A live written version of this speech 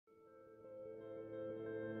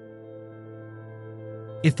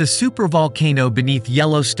If the supervolcano beneath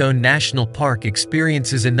Yellowstone National Park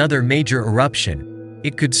experiences another major eruption,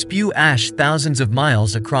 it could spew ash thousands of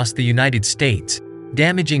miles across the United States,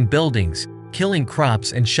 damaging buildings, killing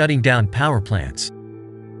crops and shutting down power plants.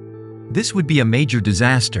 This would be a major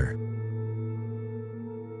disaster.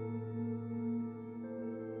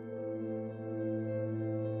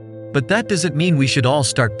 But that doesn't mean we should all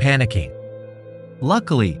start panicking.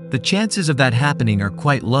 Luckily, the chances of that happening are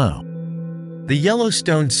quite low. The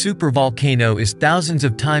Yellowstone Supervolcano is thousands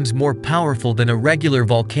of times more powerful than a regular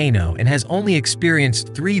volcano and has only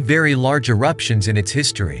experienced 3 very large eruptions in its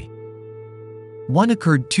history. One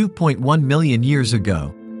occurred 2.1 million years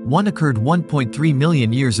ago, one occurred 1.3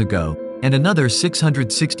 million years ago, and another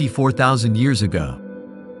 664,000 years ago.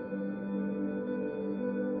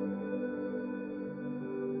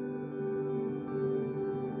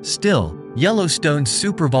 Still, Yellowstone's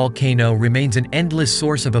supervolcano remains an endless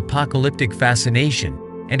source of apocalyptic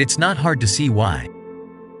fascination, and it's not hard to see why.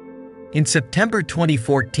 In September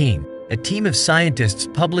 2014, a team of scientists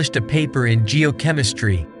published a paper in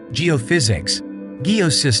Geochemistry, Geophysics,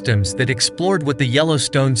 Geosystems that explored what the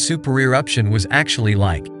Yellowstone supereruption was actually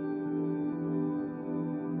like.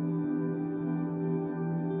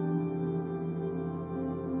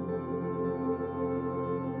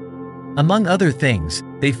 Among other things,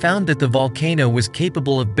 they found that the volcano was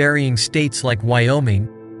capable of burying states like Wyoming,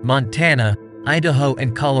 Montana, Idaho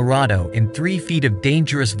and Colorado in 3 feet of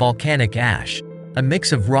dangerous volcanic ash, a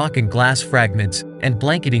mix of rock and glass fragments, and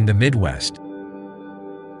blanketing the Midwest.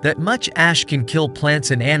 That much ash can kill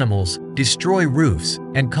plants and animals, destroy roofs,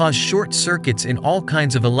 and cause short circuits in all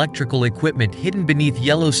kinds of electrical equipment. Hidden beneath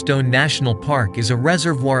Yellowstone National Park is a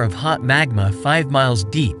reservoir of hot magma 5 miles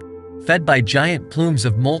deep, fed by giant plumes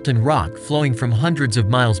of molten rock flowing from hundreds of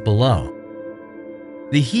miles below.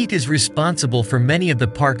 The heat is responsible for many of the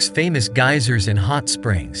park's famous geysers and hot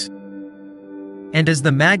springs. And as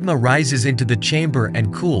the magma rises into the chamber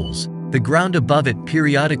and cools, the ground above it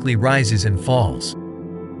periodically rises and falls.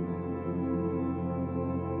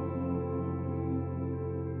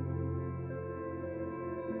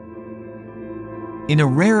 In a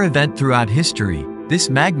rare event throughout history, this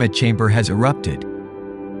magma chamber has erupted.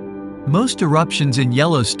 Most eruptions in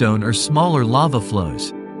Yellowstone are smaller lava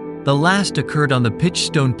flows. The last occurred on the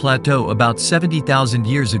Pitchstone Plateau about 70,000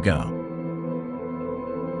 years ago.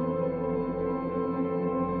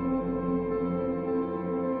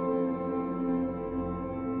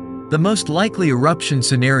 The most likely eruption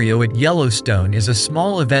scenario at Yellowstone is a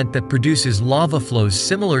small event that produces lava flows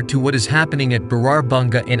similar to what is happening at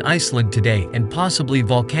Bunga in Iceland today and possibly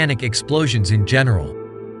volcanic explosions in general.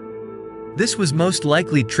 This was most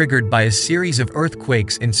likely triggered by a series of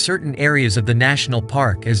earthquakes in certain areas of the national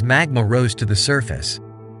park as magma rose to the surface.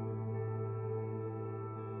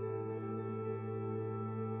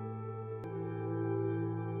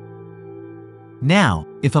 Now,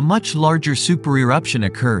 if a much larger supereruption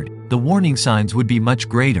occurred, the warning signs would be much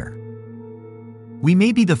greater. We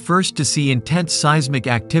may be the first to see intense seismic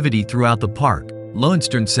activity throughout the park,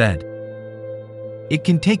 Lowenstern said. It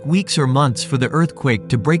can take weeks or months for the earthquake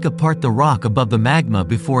to break apart the rock above the magma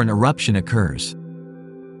before an eruption occurs.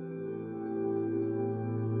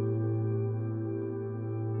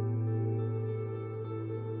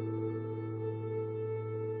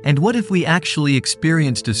 And what if we actually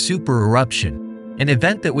experienced a supereruption, an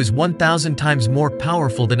event that was 1,000 times more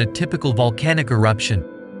powerful than a typical volcanic eruption,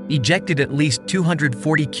 ejected at least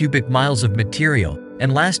 240 cubic miles of material,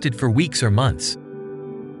 and lasted for weeks or months?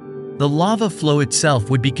 The lava flow itself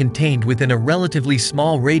would be contained within a relatively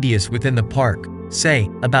small radius within the park, say,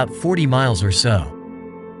 about 40 miles or so.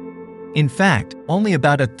 In fact, only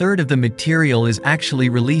about a third of the material is actually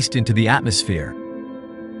released into the atmosphere.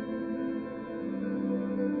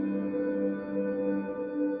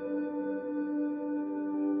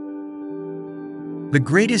 The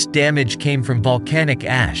greatest damage came from volcanic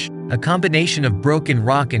ash, a combination of broken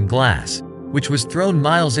rock and glass, which was thrown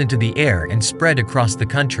miles into the air and spread across the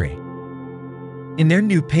country. In their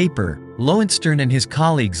new paper, Lowenstern and his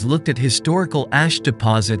colleagues looked at historical ash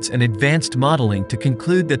deposits and advanced modeling to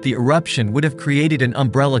conclude that the eruption would have created an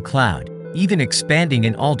umbrella cloud, even expanding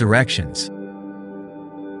in all directions.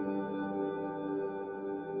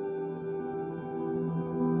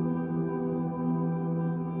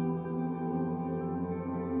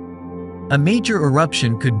 A major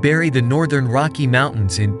eruption could bury the northern Rocky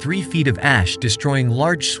Mountains in 3 feet of ash, destroying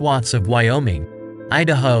large swaths of Wyoming,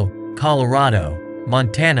 Idaho, Colorado,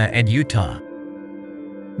 Montana and Utah.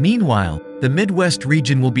 Meanwhile, the Midwest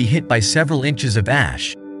region will be hit by several inches of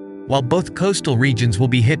ash, while both coastal regions will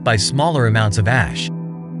be hit by smaller amounts of ash.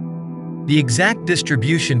 The exact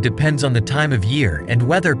distribution depends on the time of year and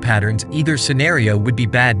weather patterns. Either scenario would be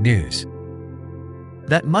bad news.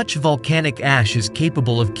 That much volcanic ash is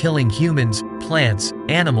capable of killing humans, plants,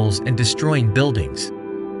 animals, and destroying buildings.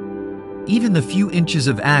 Even the few inches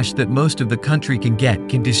of ash that most of the country can get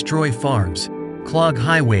can destroy farms, clog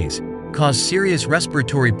highways, cause serious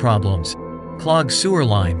respiratory problems, clog sewer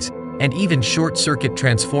lines, and even short-circuit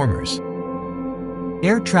transformers.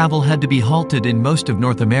 Air travel had to be halted in most of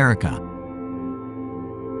North America.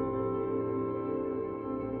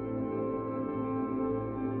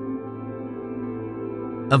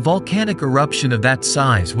 A volcanic eruption of that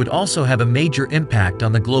size would also have a major impact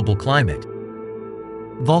on the global climate.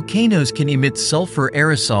 Volcanoes can emit sulfur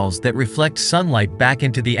aerosols that reflect sunlight back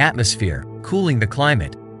into the atmosphere, cooling the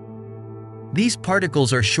climate. These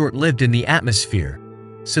particles are short-lived in the atmosphere,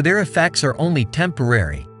 so their effects are only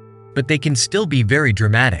temporary, but they can still be very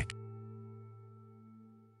dramatic.